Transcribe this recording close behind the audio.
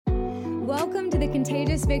Welcome to the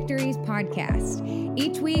Contagious Victories podcast.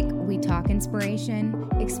 Each week, we talk inspiration,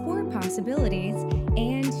 explore possibilities,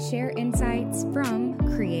 and share insights from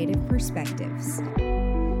creative perspectives.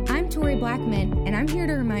 I'm Tori Blackman, and I'm here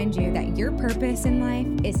to remind you that your purpose in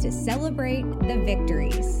life is to celebrate the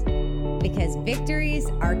victories, because victories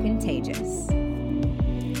are contagious.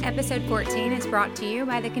 Episode 14 is brought to you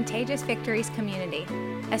by the Contagious Victories community.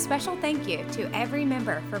 A special thank you to every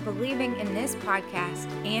member for believing in this podcast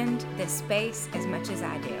and this space as much as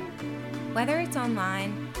I do. Whether it's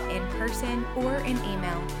online, in person, or in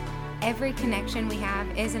email, every connection we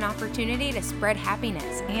have is an opportunity to spread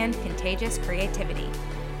happiness and contagious creativity.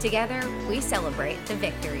 Together, we celebrate the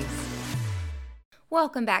victories.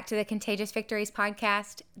 Welcome back to the Contagious Victories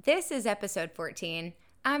podcast. This is episode 14.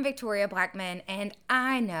 I'm Victoria Blackman, and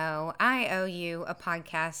I know I owe you a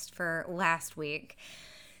podcast for last week.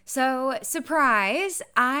 So, surprise,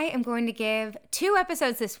 I am going to give 2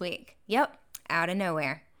 episodes this week. Yep, out of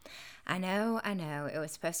nowhere. I know, it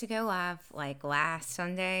was supposed to go live like last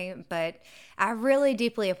Sunday, but I really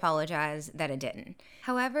deeply apologize that it didn't.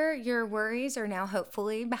 However, your worries are now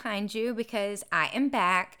hopefully behind you because I am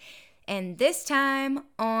back, and this time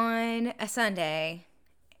on a Sunday,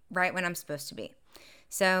 right when I'm supposed to be.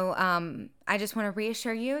 So I just want to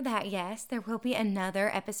reassure you that, yes, there will be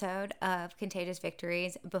another episode of Contagious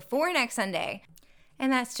Victories before next Sunday.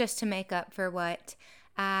 And that's just to make up for what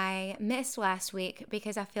I missed last week,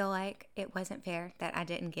 because I feel like it wasn't fair that I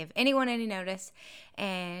didn't give anyone any notice.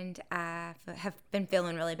 And I have been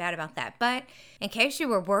feeling really bad about that. But in case you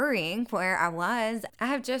were worrying where I was, I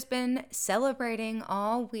have just been celebrating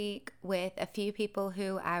all week with a few people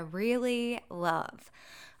who I really love.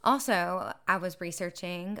 Also, I was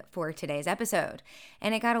researching for today's episode,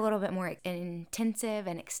 and it got a little bit more intensive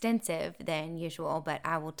and extensive than usual, but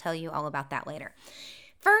I will tell you all about that later.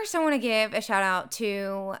 First, I want to give a shout out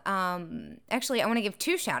to, I want to give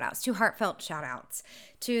 2 shout outs, 2 heartfelt shout outs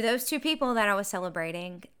to those 2 people that I was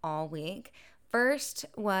celebrating all week. First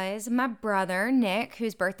was my brother, Nick,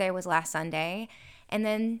 whose birthday was last Sunday. And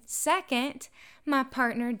then second, my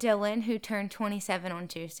partner, Dylan, who turned 27 on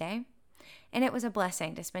Tuesday. And it was a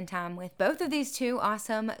blessing to spend time with both of these 2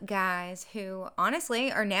 awesome guys who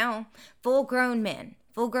honestly are now full-grown men,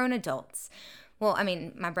 full-grown adults. Well, I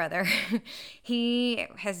mean, my brother, he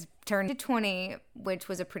has turned 20, which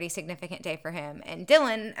was a pretty significant day for him. And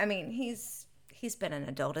Dylan, I mean, he's been an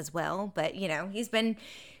adult as well, but, you know, he's been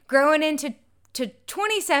growing into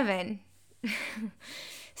 27.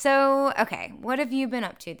 So, okay, what have you been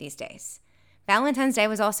up to these days? Valentine's Day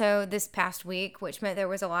was also this past week, which meant there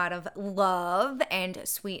was a lot of love and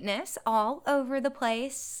sweetness all over the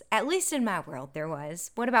place. At least in my world, there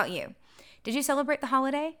was. What about you? Did you celebrate the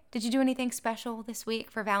holiday? Did you do anything special this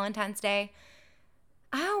week for Valentine's Day?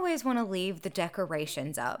 I always want to leave the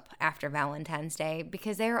decorations up after Valentine's Day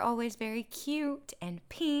because they're always very cute and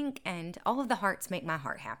pink, and all of the hearts make my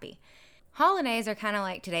heart happy. Holidays are kind of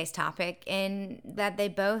like today's topic in that they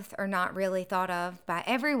both are not really thought of by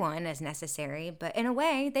everyone as necessary, but in a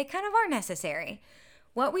way, they kind of are necessary.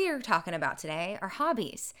 What we are talking about today are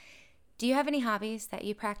hobbies. Do you have any hobbies that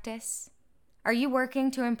you practice? Are you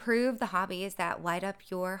working to improve the hobbies that light up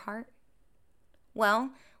your heart?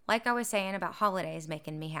 Well, like I was saying about holidays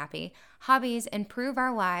making me happy, hobbies improve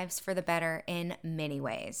our lives for the better in many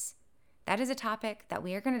ways. That is a topic that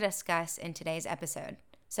we are going to discuss in today's episode.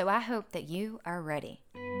 So I hope that you are ready.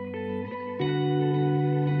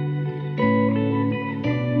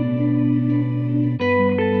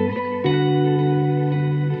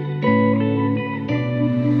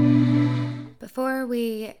 Before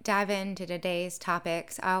we dive into today's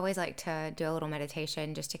topics, I always like to do a little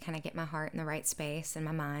meditation just to kind of get my heart in the right space and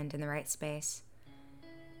my mind in the right space.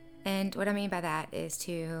 And what I mean by that is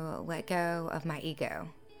to let go of my ego.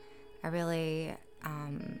 I really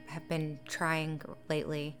have been trying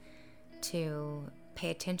lately to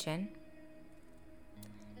pay attention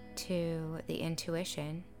to the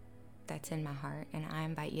intuition that's in my heart, and I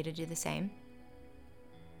invite you to do the same.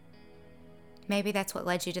 Maybe that's what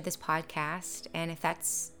led you to this podcast, and if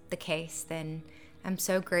that's the case, then I'm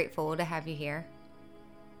so grateful to have you here.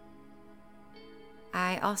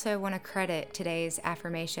 I also want to credit today's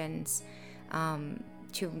affirmations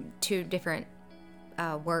to 2 different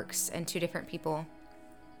works and 2 different people.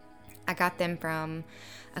 I got them from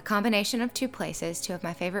a combination of 2 places, 2 of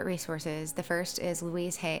my favorite resources. The first is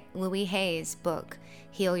Louise Hay's book,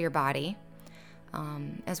 Heal Your Body,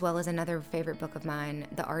 as well as another favorite book of mine,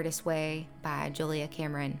 The Artist's Way by Julia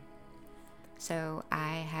Cameron. So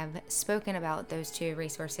I have spoken about those 2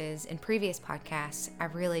 resources in previous podcasts. I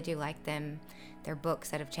really do like them. They're books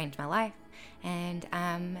that have changed my life, and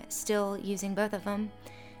I'm still using both of them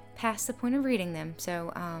past the point of reading them.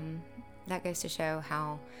 So that goes to show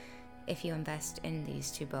how if you invest in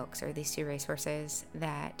these 2 books or these 2 resources,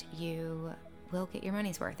 that you will get your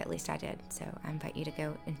money's worth. At least I did. So I invite you to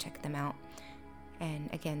go and check them out. And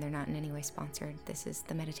again, they're not in any way sponsored. This is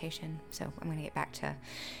the meditation. So I'm going to get back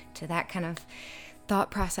to that kind of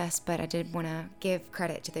thought process. But I did want to give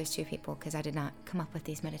credit to those 2 people because I did not come up with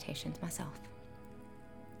these meditations myself.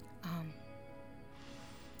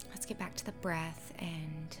 Let's get back to the breath,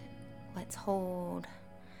 and let's hold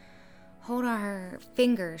our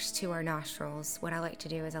fingers to our nostrils. What I like to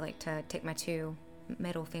do is I like to take my 2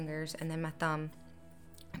 middle fingers and then my thumb,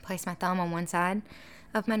 and place my thumb on one side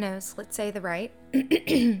of my nose, let's say the right,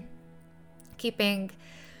 keeping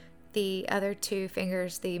the other 2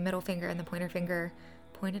 fingers, the middle finger and the pointer finger,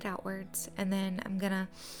 pointed outwards. And then I'm gonna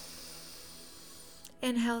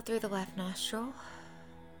inhale through the left nostril,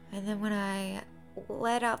 and then when I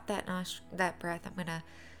let out that breath, I'm gonna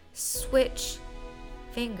switch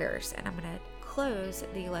fingers, and I'm gonna close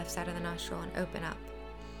the left side of the nostril and open up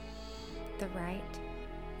the right,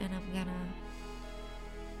 and I'm gonna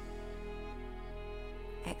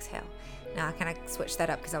exhale. Now I kind of switched that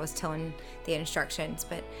up because I was telling the instructions,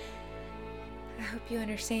 but I hope you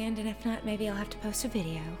understand, and if not, maybe I'll have to post a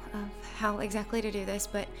video of how exactly to do this.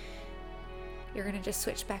 But you're gonna just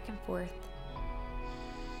switch back and forth,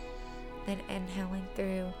 then inhaling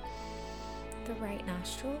through the right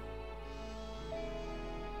nostril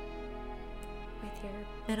with your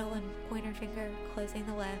middle and pointer finger, closing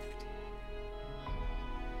the left.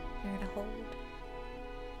 You're going to hold.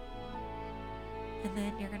 And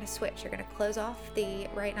then you're going to switch. You're going to close off the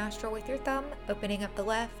right nostril with your thumb, opening up the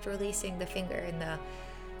left, releasing the finger and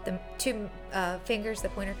the 2 fingers, the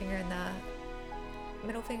pointer finger and the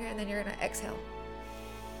middle finger, and then you're going to exhale.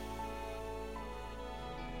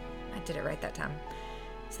 I did it right that time.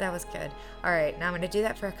 So that was good. All right, now I'm going to do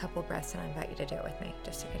that for a couple breaths, and I invite you to do it with me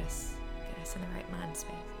just to get us in the right mind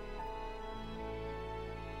space.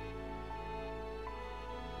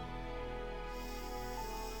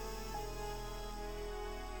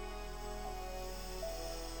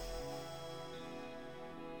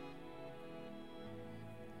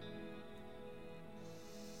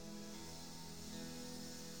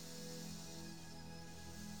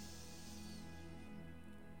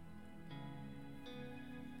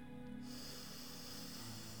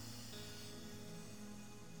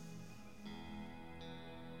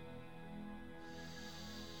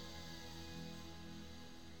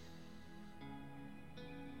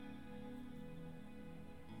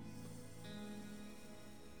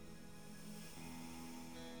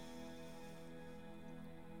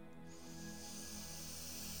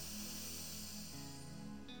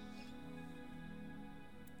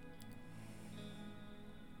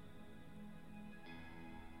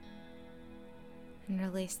 And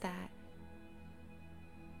release that.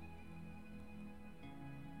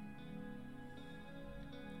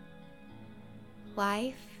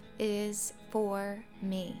 Life is for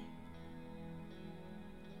me.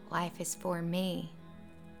 Life is for me.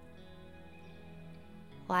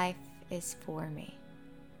 Life is for me.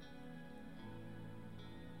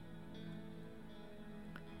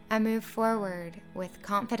 I move forward with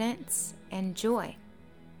confidence and joy,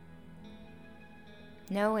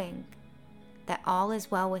 knowing that all is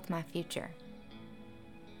well with my future.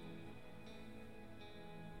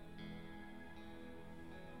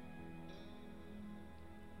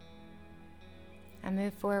 I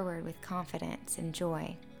move forward with confidence and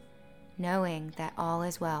joy, knowing that all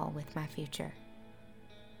is well with my future.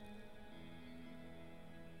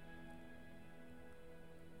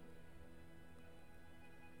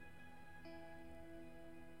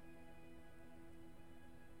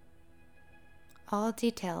 All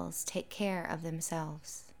details take care of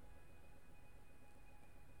themselves.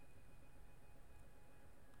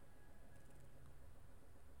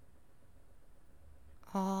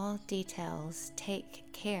 All details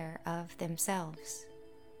take care of themselves.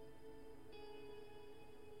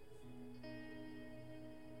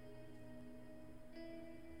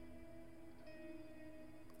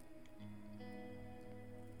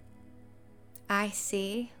 I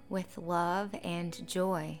see with love and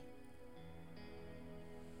joy.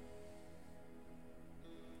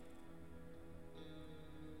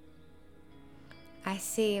 I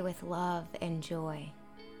see with love and joy.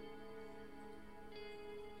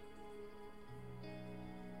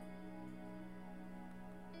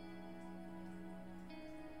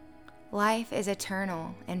 Life is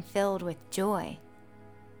eternal and filled with joy.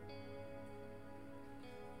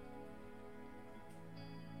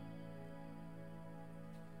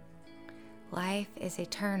 Life is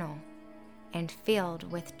eternal and filled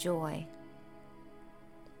with joy.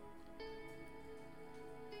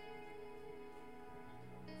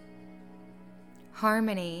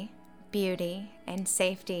 Harmony, beauty, and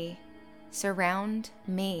safety surround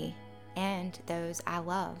me and those I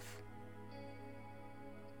love.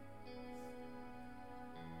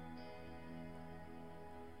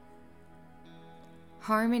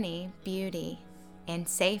 Harmony, beauty, and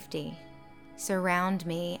safety surround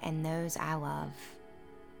me and those I love.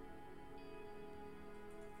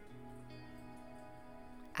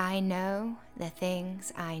 I know the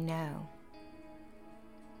things I know.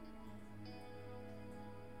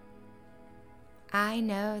 I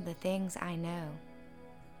know the things I know.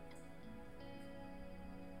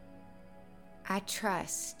 I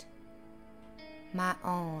trust my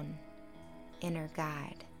own inner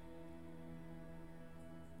guide.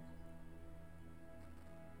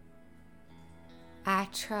 I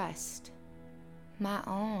trust my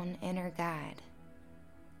own inner guide.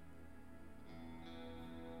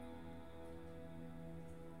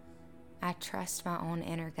 I trust my own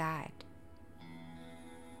inner guide.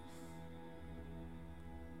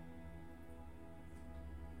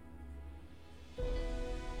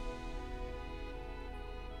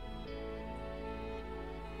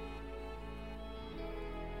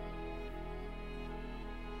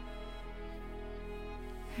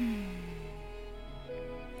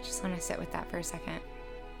 I just want to sit with that for a second.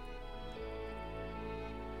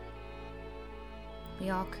 We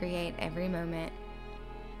all create every moment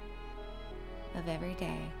of every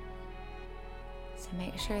day. So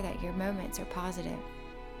make sure that your moments are positive.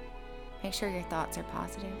 Make sure your thoughts are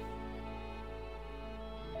positive.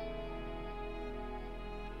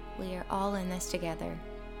 We are all in this together.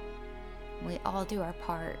 We all do our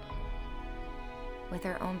part with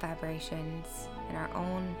our own vibrations and our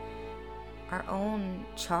own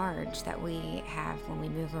charge that we have when we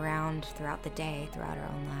move around throughout the day, throughout our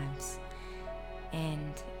own lives.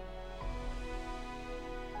 And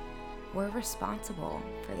we're responsible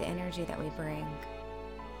for the energy that we bring,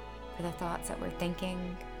 for the thoughts that we're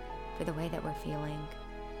thinking, for the way that we're feeling.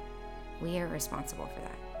 We are responsible for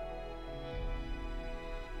that.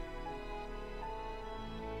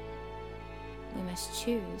 We must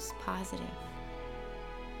choose positive.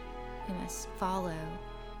 We must follow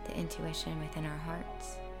the intuition within our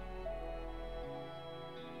hearts.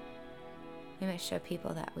 We must show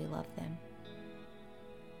people that we love them.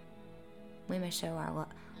 We must show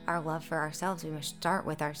our love for ourselves. We must start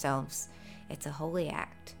with ourselves. It's a holy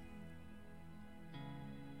act.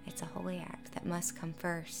 It's a holy act that must come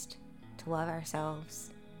first, to love ourselves.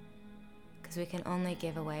 Because we can only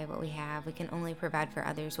give away what we have. We can only provide for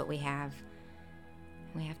others what we have.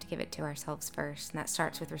 We have to give it to ourselves first, and that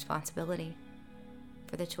starts with responsibility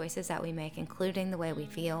for the choices that we make, including the way we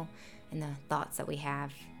feel and the thoughts that we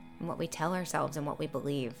have and what we tell ourselves and what we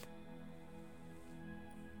believe.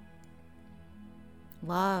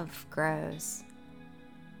 Love grows.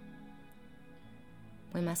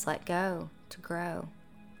 We must let go to grow.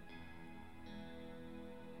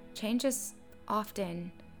 Change is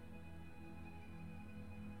often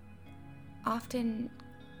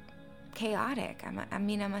chaotic. I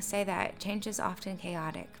must say that. Change is often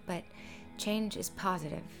chaotic, but change is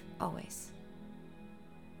positive, always.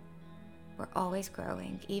 We're always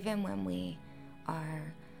growing, even when we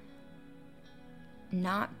are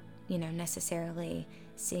not, necessarily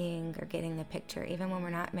seeing or getting the picture, even when we're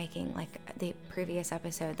not making, like the previous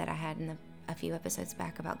episode that I had a few episodes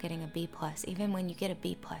back about getting a B+. Even when you get a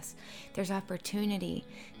B+, there's opportunity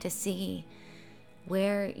to see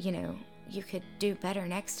where, you could do better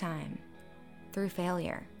next time through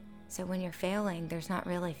failure. So when you're failing, there's not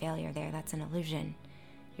really failure there. That's an illusion.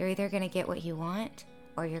 You're either going to get what you want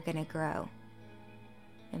or you're going to grow.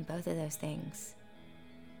 And both of those things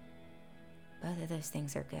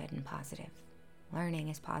are good and positive. Learning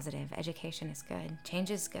is positive. Education is good.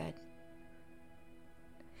 Change is good.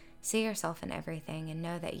 See yourself in everything and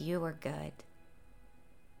know that you are good.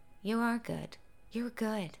 You are good. You're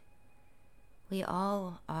good. We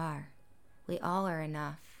all are. We all are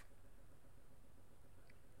enough.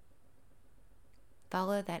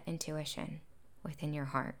 Follow that intuition within your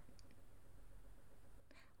heart.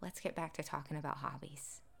 Let's get back to talking about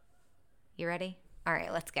hobbies. You ready? All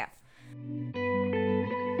right, let's go.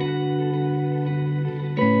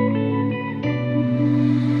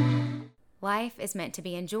 Life is meant to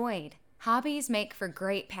be enjoyed. Hobbies make for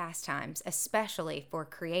great pastimes, especially for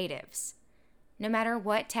creatives. No matter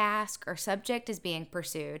what task or subject is being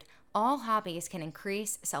pursued, all hobbies can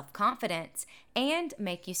increase self-confidence and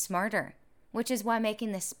make you smarter, which is why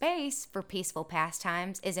making the space for peaceful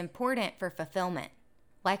pastimes is important for fulfillment.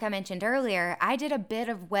 Like I mentioned earlier, I did a bit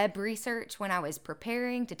of web research when I was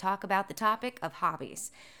preparing to talk about the topic of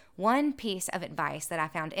hobbies. One piece of advice that I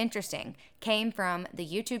found interesting came from the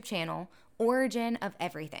YouTube channel origin of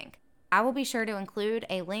everything. I will be sure to include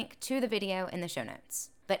a link to the video in the show notes.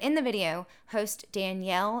 But in the video, host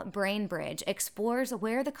Danielle Brainbridge explores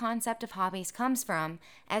where the concept of hobbies comes from,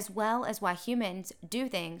 as well as why humans do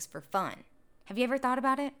things for fun. Have you ever thought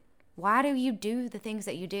about it? Why do you do the things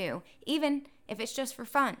that you do, even if it's just for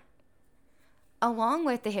fun? Along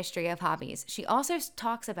with the history of hobbies, she also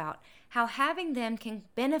talks about how having them can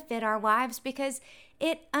benefit our lives because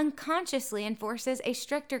it unconsciously enforces a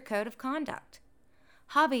stricter code of conduct.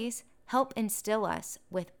 Hobbies help instill us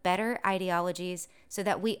with better ideologies so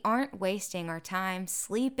that we aren't wasting our time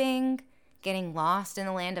sleeping, getting lost in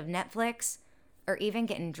the land of Netflix, or even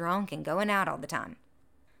getting drunk and going out all the time.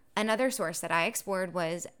 Another source that I explored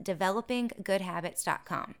was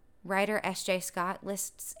developinggoodhabits.com. Writer S.J. Scott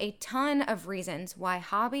lists a ton of reasons why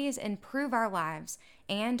hobbies improve our lives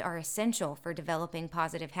and are essential for developing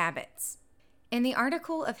positive habits. In the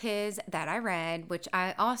article of his that I read, which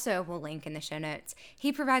I also will link in the show notes,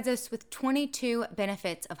 he provides us with 22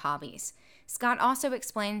 benefits of hobbies. Scott also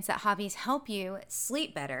explains that hobbies help you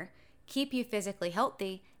sleep better, keep you physically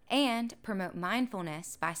healthy, and promote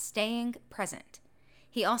mindfulness by staying present.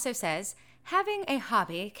 He also says, having a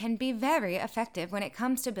hobby can be very effective when it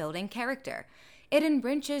comes to building character. It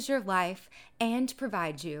enriches your life and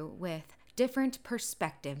provides you with different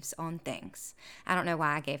perspectives on things. I don't know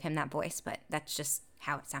why I gave him that voice, but that's just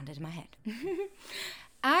how it sounded in my head.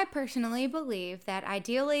 I personally believe that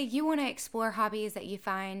ideally you want to explore hobbies that you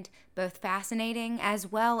find both fascinating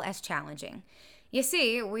as well as challenging. You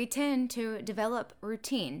see, we tend to develop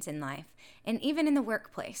routines in life and even in the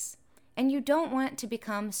workplace. And you don't want to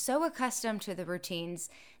become so accustomed to the routines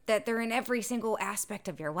that they're in every single aspect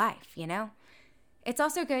of your life, you know? It's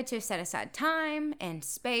also good to set aside time and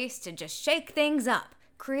space to just shake things up.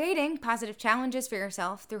 Creating positive challenges for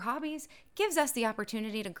yourself through hobbies gives us the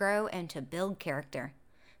opportunity to grow and to build character.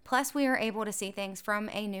 Plus, we are able to see things from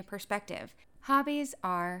a new perspective. Hobbies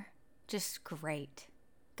are just great.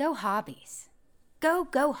 Go hobbies. Go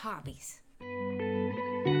hobbies.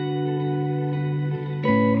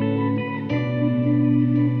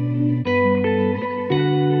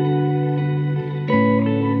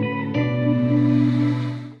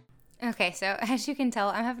 Okay, so as you can tell,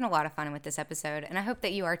 I'm having a lot of fun with this episode, and I hope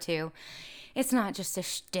that you are too. It's not just a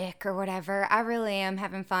shtick or whatever. I really am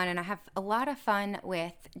having fun, and I have a lot of fun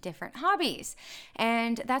with different hobbies.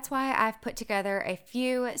 And that's why I've put together a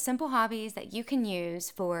few simple hobbies that you can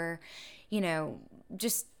use for,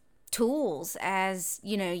 just tools as,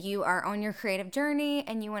 you are on your creative journey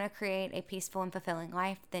and you want to create a peaceful and fulfilling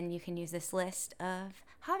life. Then you can use this list of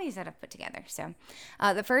hobbies that I've put together. So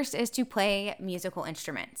the first is to play musical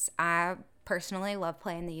instruments. I personally love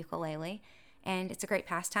playing the ukulele, and it's a great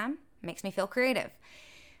pastime. It makes me feel creative.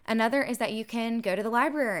 Another is that you can go to the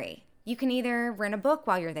library. You can either rent a book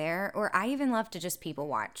while you're there, or I even love to just people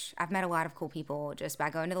watch. I've met a lot of cool people just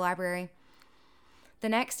by going to the library. The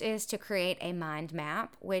next is to create a mind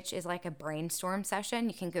map, which is like a brainstorm session.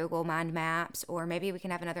 You can Google mind maps, or maybe we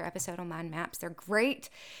can have another episode on mind maps. They're great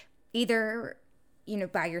either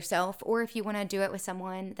by yourself, or if you want to do it with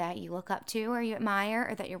someone that you look up to or you admire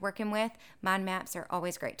or that you're working with. Mind maps are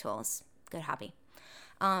always great tools. Good hobby.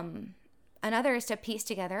 Another is to piece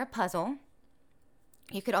together a puzzle.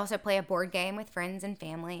 You could also play a board game with friends and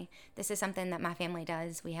family. This is something that my family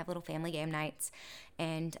does. We have little family game nights,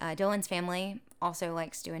 and Dylan's family also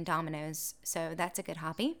likes doing dominoes, so that's a good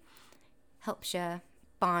hobby. Helps you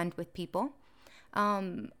bond with people.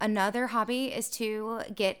 Another hobby is to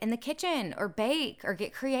get in the kitchen or bake or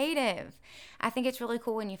get creative. I think it's really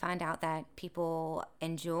cool when you find out that people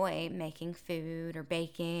enjoy making food or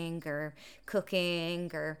baking or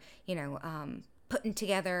cooking or, putting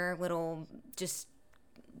together little just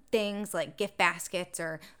things like gift baskets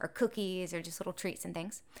or cookies or just little treats and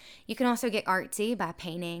things. You can also get artsy by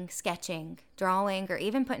painting, sketching, drawing, or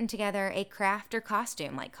even putting together a craft or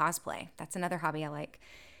costume like cosplay. That's another hobby I like.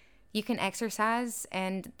 You can exercise,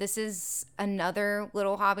 and this is another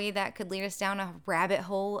little hobby that could lead us down a rabbit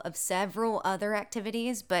hole of several other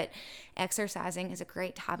activities, but exercising is a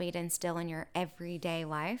great hobby to instill in your everyday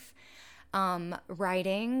life.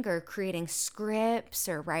 Writing or creating scripts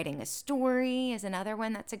or writing a story is another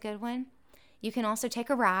one that's a good one. You can also take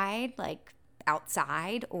a ride, like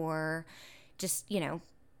outside, or just,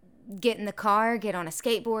 get in the car, get on a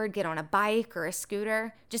skateboard, get on a bike or a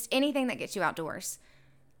scooter, just anything that gets you outdoors.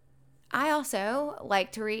 I also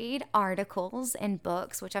like to read articles and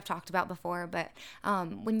books, which I've talked about before, but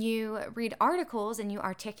when you read articles and you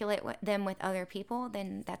articulate them with other people,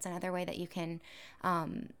 then that's another way that you can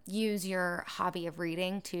use your hobby of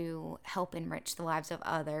reading to help enrich the lives of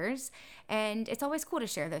others. And it's always cool to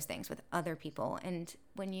share those things with other people. And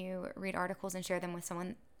when you read articles and share them with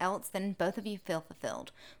someone else, then both of you feel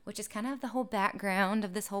fulfilled, which is kind of the whole background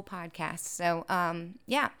of this whole podcast. So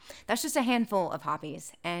yeah, that's just a handful of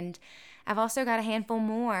hobbies. And I've also got a handful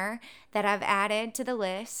more that I've added to the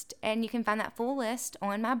list, and you can find that full list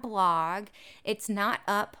on my blog. It's not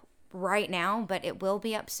up right now, but it will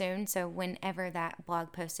be up soon. So whenever that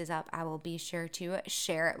blog post is up, I will be sure to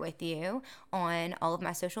share it with you on all of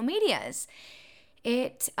my social medias.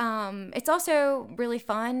 It's also really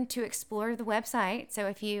fun to explore the website. So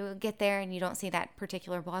if you get there and you don't see that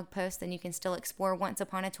particular blog post, then you can still explore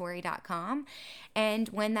onceuponatori.com. And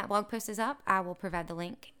when that blog post is up, I will provide the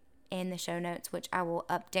link in the show notes, which I will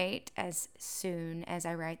update as soon as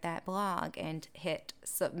I write that blog and hit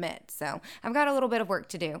submit. So I've got a little bit of work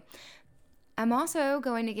to do. I'm also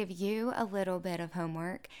going to give you a little bit of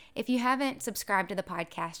homework. If you haven't subscribed to the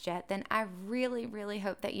podcast yet, then I really, really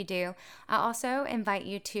hope that you do. I also invite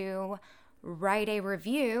you to write a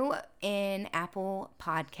review in Apple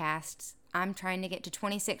Podcasts. I'm trying to get to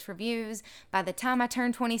 26 reviews by the time I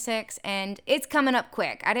turn 26, and it's coming up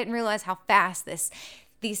quick. I didn't realize how fast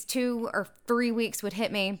these 2 or 3 weeks would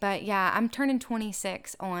hit me, but yeah, I'm turning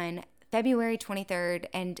 26 on February 23rd,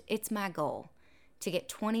 and it's my goal to get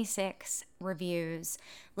 26 reviews,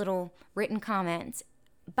 little written comments,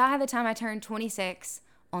 by the time I turn 26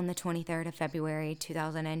 on the 23rd of February,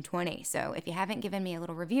 2020. So if you haven't given me a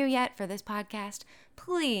little review yet for this podcast,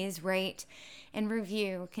 please rate and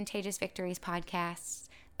review Contagious Victories podcasts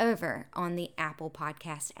over on the Apple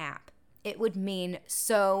Podcast app. It would mean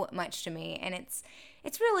so much to me, and it's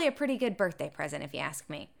really a pretty good birthday present if you ask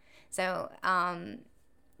me. So,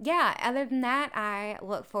 yeah, other than that, I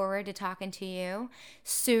look forward to talking to you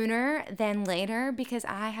sooner than later because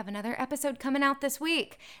I have another episode coming out this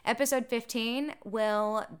week. Episode 15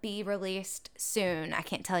 will be released soon. I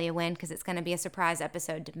can't tell you when because it's going to be a surprise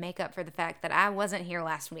episode to make up for the fact that I wasn't here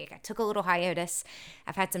last week. I took a little hiatus.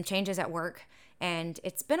 I've had some changes at work, and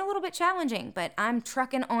it's been a little bit challenging, but I'm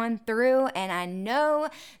trucking on through, and I know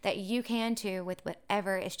that you can too with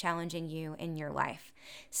whatever is challenging you in your life.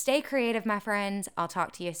 Stay creative, my friends. I'll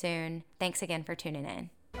talk to you soon. Thanks again for tuning in.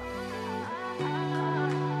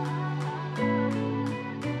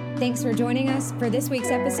 Thanks for joining us for this week's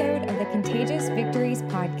episode of the Contagious Victories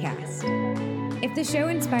podcast. If the show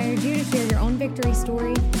inspired you to share your own victory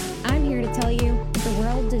story, I'm here to tell you the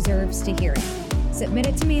world deserves to hear it. Submit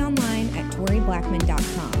it to me online at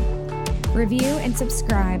toriblackman.com. Review and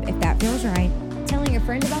subscribe if that feels right. Telling a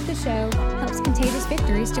friend about the show helps Contagious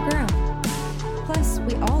Victories to grow. Plus,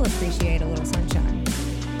 we all appreciate a little sunshine.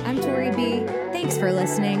 I'm Tori B. Thanks for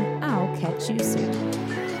listening. I'll catch you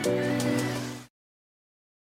soon.